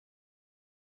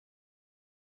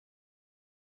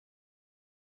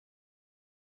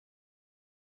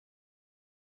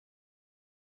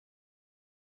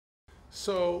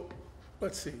So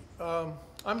let's see. I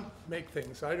make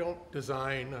things. I don't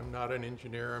design. I'm not an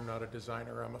engineer. I'm not a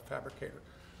designer. I'm a fabricator.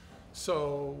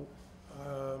 So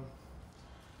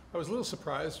I was a little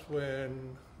surprised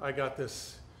when I got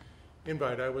this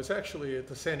invite. I was actually at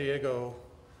the San Diego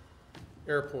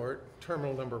airport,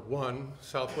 terminal number 1,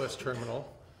 Southwest Terminal.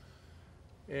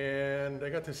 And I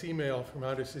got this email from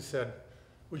Diaz who said,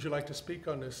 would you like to speak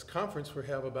on this conference we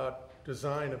have about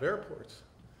design of airports?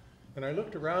 And I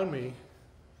looked around me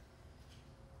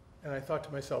and I thought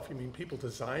to myself, you mean people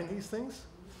design these things?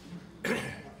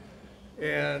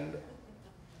 And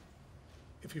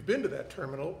if you've been to that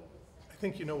terminal, I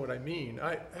think you know what I mean.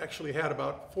 I actually had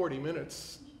about 40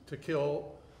 minutes to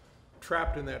kill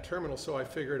trapped in that terminal, so I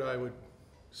figured I would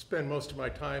spend most of my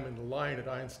time in the line at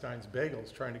Einstein's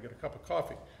Bagels trying to get a cup of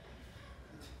coffee,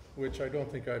 which I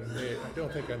don't think I made. I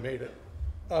don't think I made it.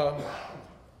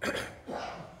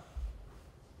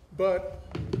 But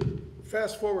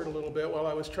fast forward a little bit while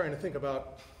I was trying to think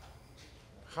about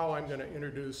how I'm going to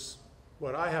introduce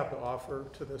what I have to offer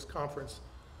to this conference.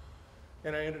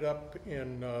 And I ended up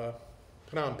in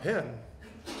Phnom Penh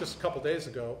just a couple days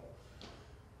ago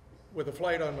with a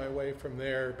flight on my way from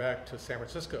there back to San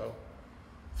Francisco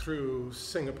through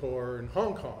Singapore and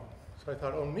Hong Kong. So I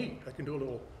thought, oh neat, I can do a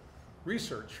little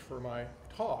research for my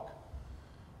talk.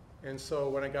 And so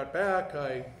when I got back,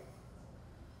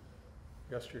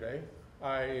 yesterday,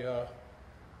 I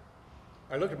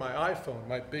looked at my iPhone,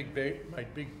 my big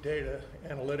data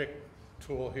analytic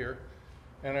tool here,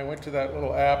 and I went to that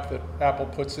little app that Apple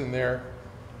puts in there,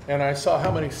 and I saw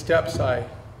how many steps I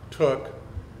took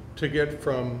to get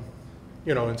from,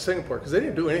 in Singapore, because they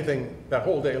didn't do anything that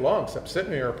whole day long except sit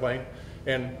in the airplane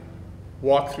and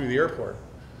walk through the airport.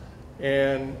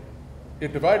 And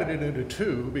it divided it into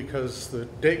 2 because the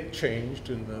date changed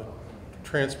in the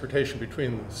transportation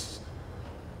between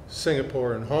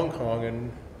Singapore and Hong Kong.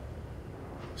 And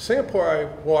Singapore, I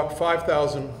walked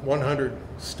 5,100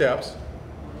 steps.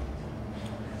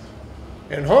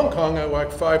 In Hong Kong, I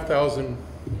walked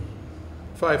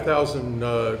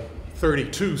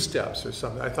 5,032 steps or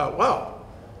something. I thought, wow,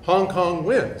 Hong Kong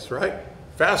wins, right?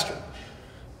 Faster.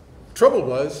 Trouble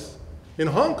was, in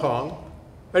Hong Kong,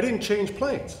 I didn't change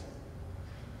planes.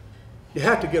 You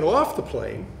had to get off the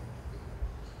plane.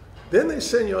 Then they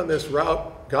send you on this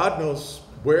route, God knows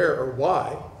where or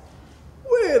why,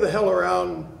 way the hell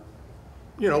around,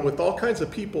 with all kinds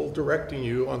of people directing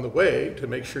you on the way to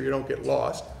make sure you don't get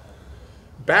lost,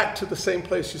 back to the same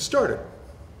place you started.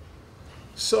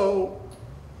 So,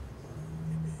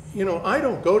 I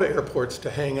don't go to airports to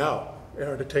hang out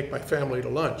or to take my family to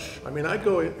lunch. I mean, I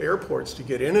go to airports to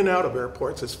get in and out of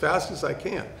airports as fast as I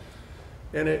can.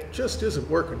 And it just isn't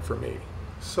working for me.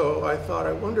 So I thought,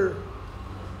 I wonder,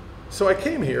 so I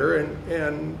came here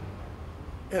and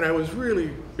I was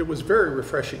really, it was very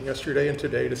refreshing yesterday and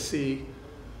today to see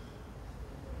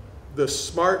the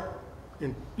smart,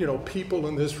 people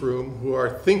in this room who are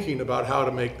thinking about how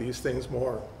to make these things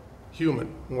more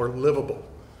human, more livable,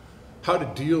 how to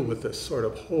deal with this sort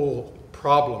of whole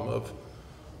problem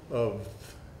of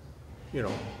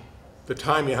the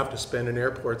time you have to spend in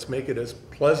airports, make it as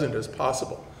pleasant as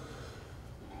possible.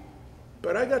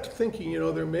 But I got to thinking,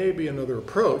 there may be another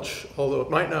approach, although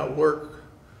it might not work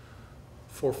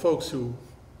for folks who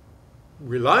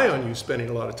rely on you spending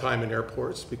a lot of time in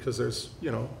airports, because there's,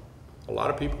 a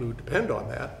lot of people who depend on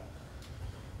that.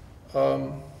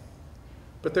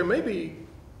 But there may be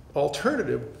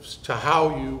alternatives to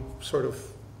how you sort of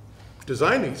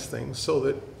design these things so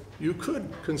that you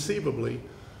could conceivably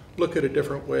look at a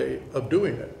different way of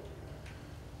doing it.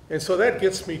 And so that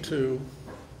gets me to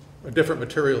a different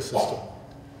material system.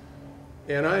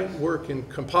 And I work in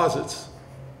composites,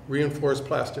 reinforced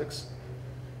plastics.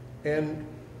 And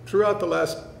throughout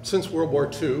since World War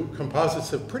II,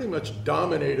 composites have pretty much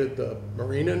dominated the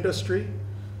marine industry,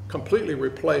 completely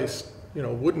replaced,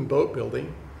 wooden boat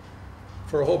building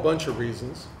for a whole bunch of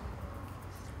reasons.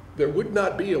 There would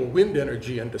not be a wind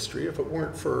energy industry if it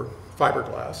weren't for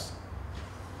fiberglass.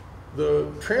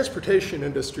 The transportation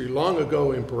industry long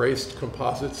ago embraced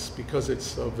composites because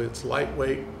of its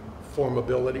lightweight,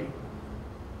 formability,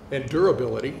 and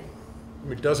durability. I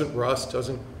mean, it doesn't rust,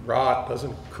 doesn't rot,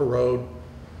 doesn't corrode.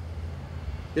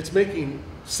 It's making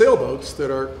sailboats that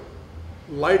are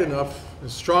light enough and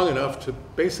strong enough to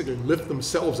basically lift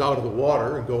themselves out of the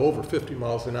water and go over 50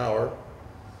 miles an hour.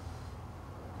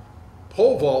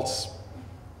 Pole vaults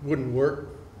wouldn't work.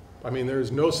 I mean,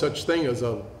 there's no such thing as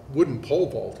a wooden pole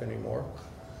vault anymore.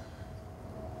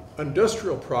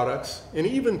 Industrial products, and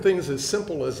even things as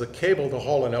simple as a cable to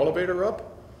haul an elevator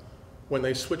up, when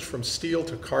they switch from steel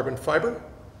to carbon fiber,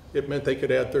 it meant they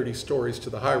could add 30 stories to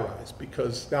the high-rise,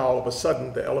 because now all of a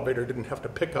sudden the elevator didn't have to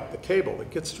pick up the cable.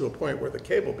 It gets to a point where the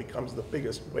cable becomes the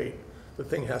biggest weight the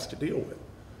thing has to deal with.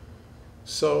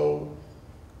 So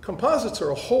composites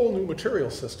are a whole new material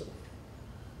system.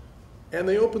 And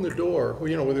they open the door,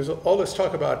 you know, where there's all this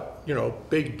talk about, you know,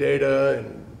 big data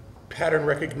and pattern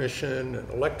recognition and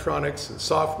electronics and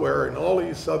software and all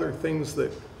these other things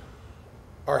that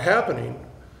are happening,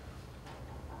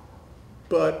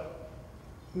 but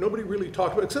nobody really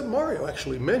talked about it, except Mario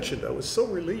actually mentioned. I was so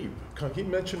relieved. He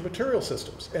mentioned material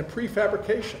systems and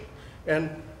prefabrication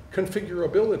and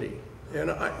configurability. And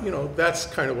you know, that's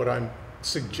kind of what I'm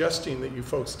suggesting that you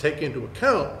folks take into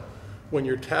account when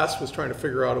your task was trying to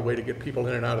figure out a way to get people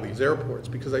in and out of these airports,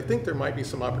 because I think there might be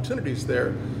some opportunities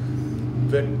there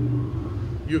that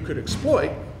you could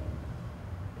exploit.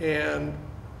 And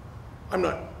I'm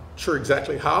not sure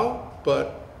exactly how,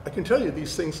 but I can tell you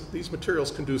these things, these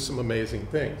materials can do some amazing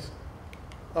things.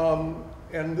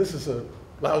 And this is a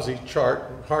lousy chart,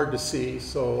 hard to see,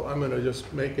 so I'm going to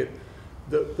just make it.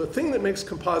 The thing that makes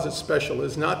composites special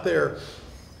is not their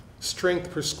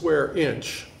strength per square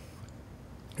inch,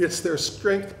 it's their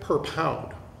strength per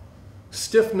pound.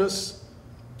 Stiffness,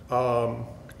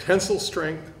 tensile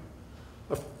strength,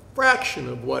 a fraction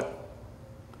of what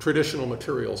traditional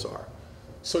materials are.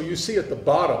 So you see at the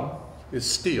bottom is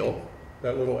steel,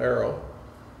 that little arrow,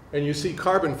 and you see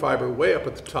carbon fiber way up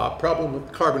at the top. Problem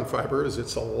with carbon fiber is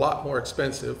it's a lot more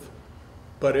expensive,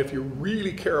 but if you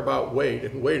really care about weight,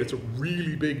 and weight is a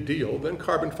really big deal, then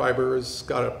carbon fiber has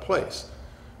got a place.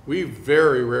 We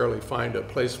very rarely find a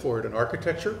place for it in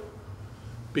architecture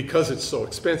because it's so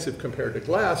expensive compared to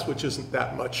glass, which isn't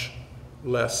that much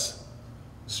less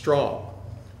strong.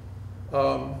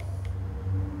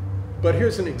 But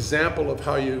here's an example of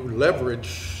how you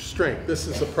leverage strength. This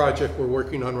is a project we're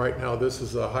working on right now. This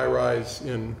is a high-rise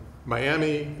in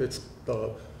Miami. It's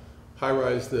the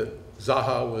high-rise that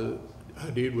Zaha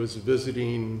Hadid was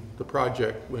visiting the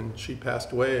project when she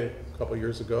passed away a couple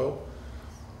years ago.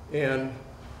 And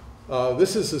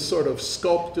this is a sort of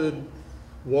sculpted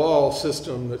wall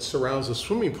system that surrounds a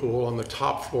swimming pool on the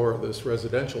top floor of this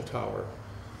residential tower.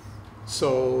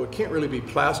 So it can't really be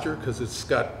plaster because it's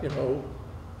got, you know,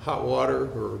 hot water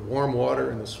or warm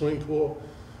water in the swimming pool.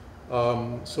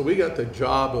 So we got the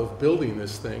job of building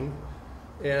this thing.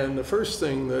 And the first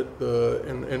thing that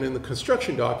and in the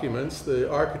construction documents,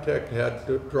 the architect had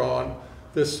drawn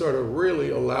this sort of really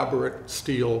elaborate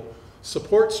steel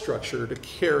support structure to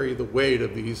carry the weight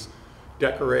of these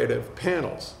decorative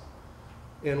panels.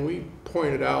 And we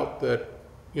pointed out that,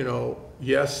 you know,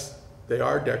 yes, they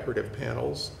are decorative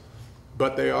panels,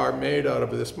 but they are made out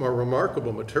of this more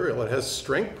remarkable material. It has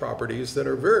strength properties that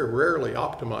are very rarely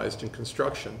optimized in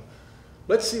construction.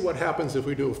 Let's see what happens if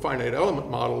we do a finite element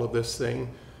model of this thing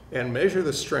and measure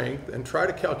the strength and try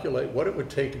to calculate what it would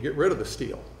take to get rid of the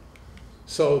steel.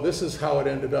 So this is how it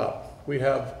ended up. We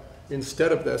have,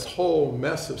 instead of this whole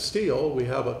mess of steel, we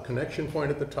have a connection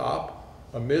point at the top,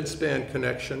 a mid-span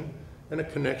connection, and a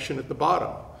connection at the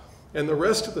bottom. And the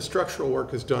rest of the structural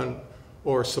work is done,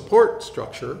 or support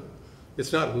structure.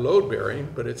 It's not load-bearing,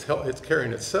 but it's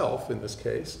carrying itself in this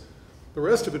case. The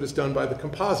rest of it is done by the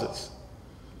composites.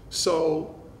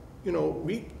 So, you know,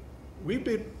 we've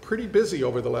been pretty busy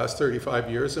over the last 35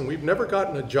 years, and we've never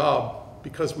gotten a job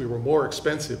because we were more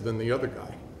expensive than the other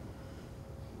guy.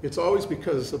 It's always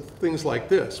because of things like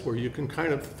this, where you can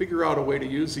kind of figure out a way to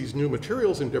use these new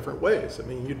materials in different ways. I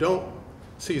mean, you don't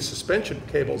see suspension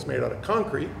cables made out of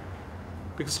concrete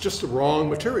because it's just the wrong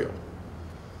material.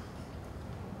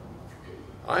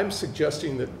 I'm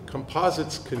suggesting that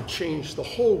composites can change the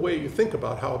whole way you think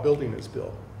about how a building is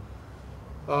built.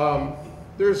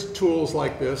 There's tools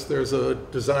like this. There's a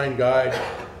design guide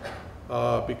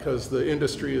because the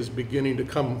industry is beginning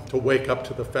to wake up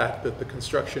to the fact that the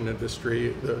construction industry,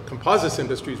 the composites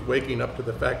industry is waking up to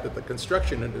the fact that the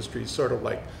construction industry is sort of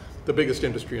like the biggest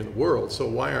industry in the world. So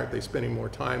why aren't they spending more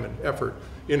time and effort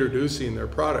introducing their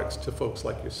products to folks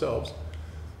like yourselves?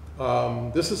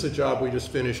 This is a job we just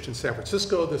finished in San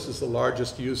Francisco. This is the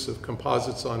largest use of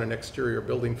composites on an exterior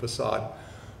building facade,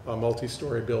 a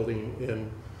multi-story building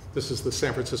this is the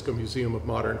San Francisco Museum of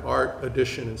Modern Art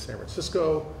edition in San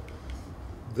Francisco.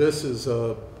 This is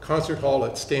a concert hall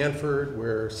at Stanford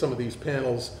where some of these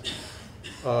panels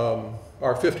are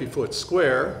 50-foot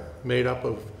square, made up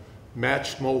of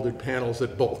matched molded panels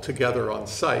that bolt together on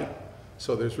site.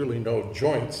 So there's really no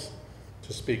joints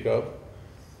to speak of.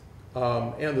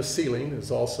 And the ceiling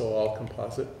is also all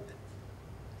composite.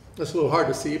 It's a little hard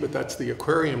to see, but that's the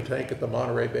aquarium tank at the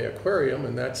Monterey Bay Aquarium,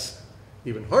 and that's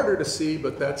even harder to see,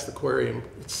 but that's the aquarium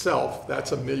itself.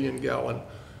 That's a 1 million gallon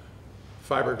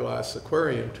fiberglass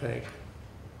aquarium tank.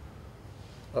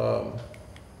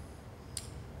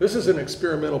 This is an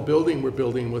experimental building we're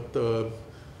building with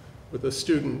a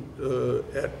student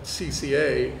at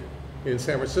CCA in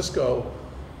San Francisco.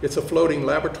 It's a floating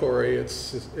laboratory.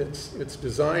 It's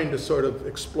designed to sort of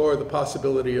explore the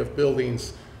possibility of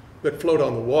buildings that float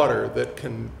on the water, that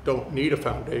don't need a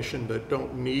foundation, that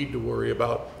don't need to worry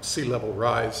about sea level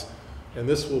rise. And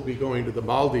this will be going to the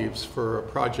Maldives for a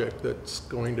project that's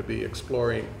going to be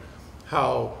exploring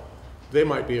how they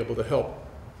might be able to help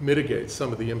mitigate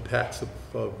some of the impacts of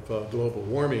global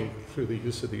warming through the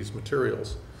use of these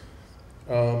materials.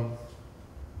 I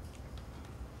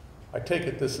take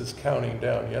it this is counting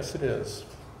down. Yes, it is.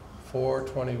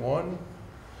 4:21.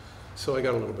 So I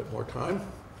got a little bit more time.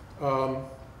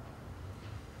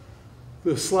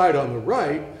 The slide on the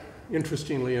right,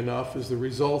 interestingly enough, is the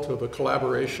result of a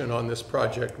collaboration on this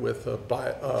project with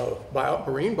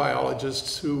marine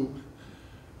biologists who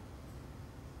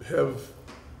have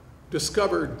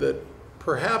discovered that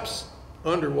perhaps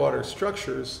underwater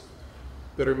structures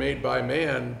that are made by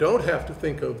man don't have to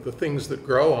think of the things that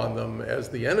grow on them as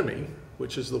the enemy,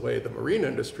 which is the way the marine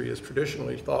industry is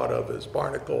traditionally thought of, as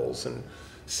barnacles and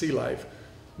sea life.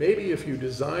 Maybe if you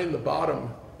design the bottom,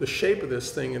 the shape of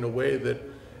this thing in a way that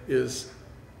is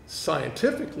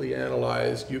scientifically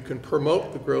analyzed, you can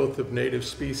promote the growth of native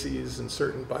species in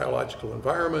certain biological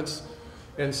environments.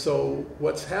 And so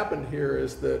what's happened here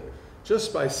is that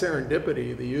just by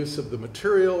serendipity, the use of the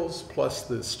materials plus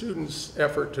the students'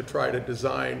 effort to try to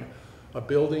design a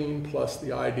building, plus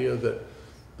the idea that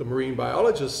the marine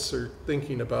biologists are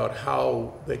thinking about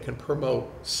how they can promote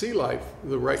sea life,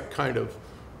 the right kind of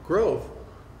growth,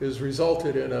 has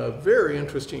resulted in a very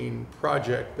interesting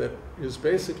project that is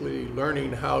basically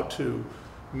learning how to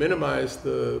minimize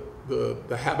the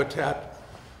habitat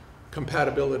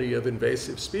compatibility of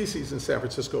invasive species in San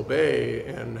Francisco Bay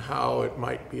and how it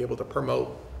might be able to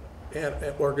promote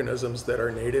organisms that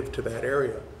are native to that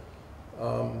area.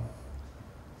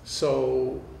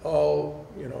 So all,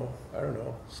 I don't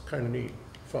know, it's kind of neat,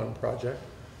 fun project.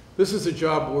 This is a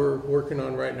job we're working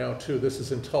on right now too. This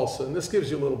is in Tulsa, and this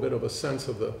gives you a little bit of a sense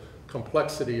of the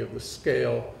complexity of the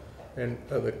scale and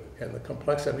the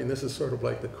complexity. I mean, this is sort of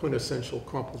like the quintessential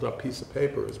crumpled up piece of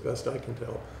paper, as best I can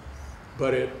tell.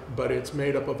 But it's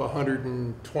made up of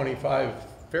 125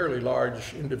 fairly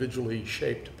large individually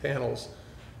shaped panels,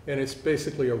 and it's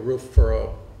basically a roof for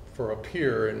a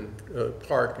pier in a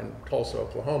park in Tulsa,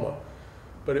 Oklahoma.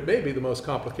 But it may be the most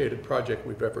complicated project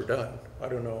we've ever done. I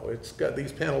don't know. It's got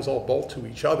these panels all bolt to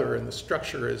each other, and the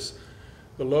structure is,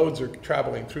 the loads are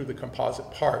traveling through the composite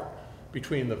part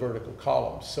between the vertical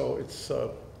columns. So it's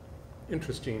an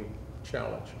interesting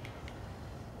challenge.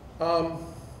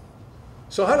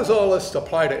 So how does all this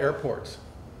apply to airports?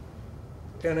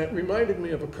 And it reminded me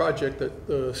of a project that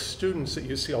the students at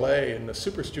UCLA in the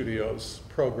Super Studios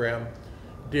program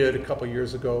did a couple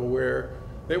years ago, where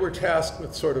they were tasked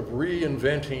with sort of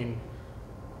reinventing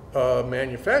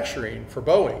manufacturing for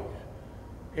Boeing.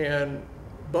 And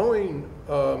Boeing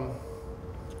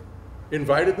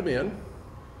invited them in,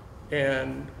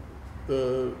 and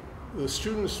the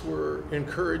students were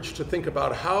encouraged to think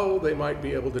about how they might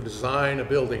be able to design a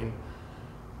building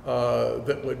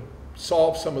that would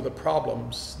solve some of the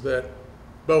problems that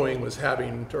Boeing was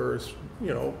having, or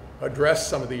address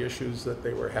some of the issues that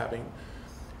they were having.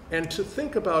 And to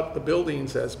think about the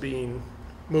buildings as being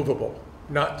movable,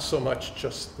 not so much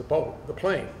just the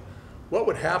plane. What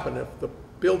would happen if the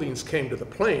buildings came to the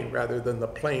plane rather than the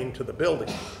plane to the building?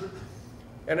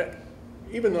 And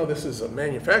even though this is a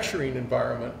manufacturing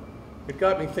environment, it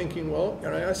got me thinking, well,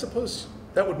 I suppose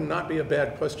that would not be a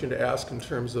bad question to ask in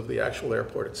terms of the actual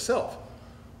airport itself.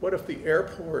 What if the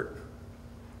airport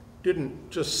didn't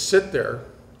just sit there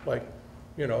like,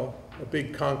 a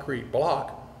big concrete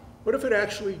block? What if it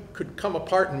actually could come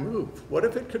apart and move? What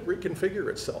if it could reconfigure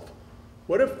itself?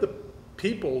 What if the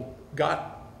people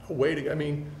got a way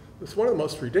to, it's one of the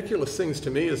most ridiculous things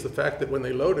to me is the fact that when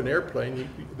they load an airplane,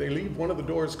 they leave one of the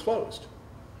doors closed.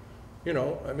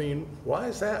 Why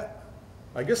is that?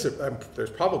 I guess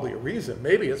there's probably a reason.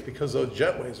 Maybe it's because those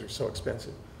jetways are so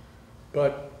expensive.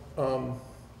 But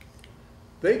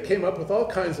they came up with all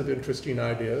kinds of interesting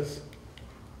ideas.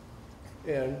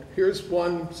 And here's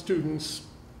one student's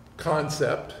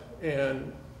concept,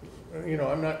 and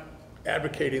I'm not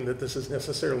advocating that this is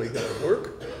necessarily going to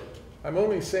work. I'm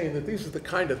only saying that these are the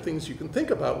kind of things you can think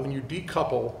about when you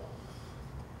decouple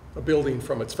a building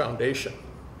from its foundation,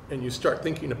 and you start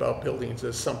thinking about buildings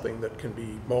as something that can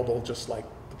be mobile just like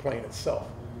the plane itself.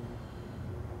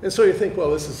 And so you think,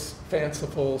 well, this is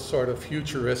fanciful, sort of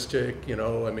futuristic,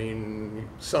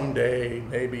 someday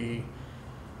maybe.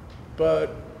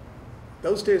 but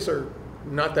those days are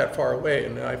not that far away.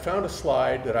 And I found a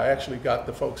slide that I actually got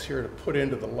the folks here to put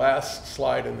into the last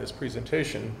slide in this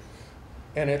presentation,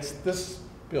 and it's this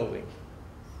building.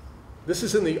 This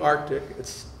is in the Arctic.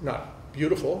 It's not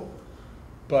beautiful,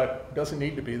 but doesn't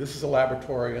need to be. This is a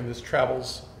laboratory, and this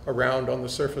travels around on the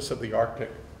surface of the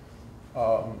Arctic.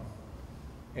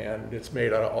 And it's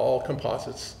made out of all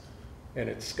composites, and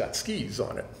it's got skis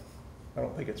on it. I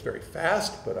don't think it's very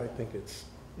fast, but I think it's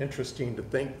interesting to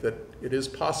think that it is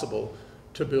possible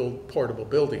to build portable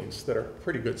buildings that are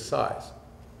pretty good size.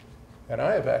 And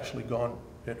I have actually gone,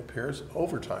 it appears,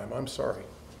 overtime. I'm sorry,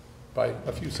 by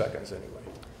a few seconds anyway.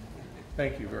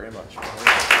 Thank you very much.